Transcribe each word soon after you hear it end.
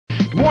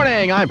Good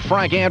morning, I'm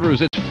Frank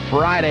Andrews. It's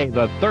Friday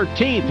the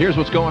 13th. Here's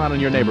what's going on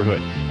in your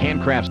neighborhood.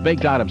 Handcrafts,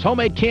 baked items,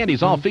 homemade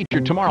candies, all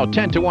featured tomorrow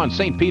 10 to 1,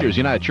 St. Peter's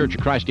United Church of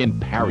Christ in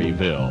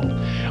Perryville.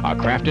 A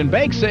craft and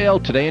bake sale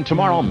today and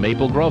tomorrow,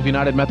 Maple Grove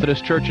United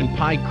Methodist Church in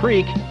Pie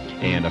Creek.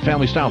 And a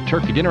family-style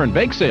turkey dinner and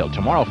bake sale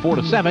tomorrow 4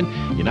 to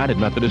 7, United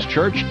Methodist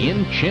Church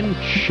in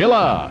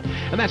Chinchilla.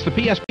 And that's the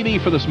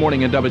PSPB for this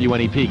morning in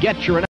WNEP.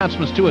 Get your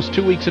announcements to us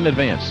 2 weeks in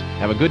advance.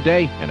 Have a good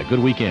day and a good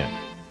weekend.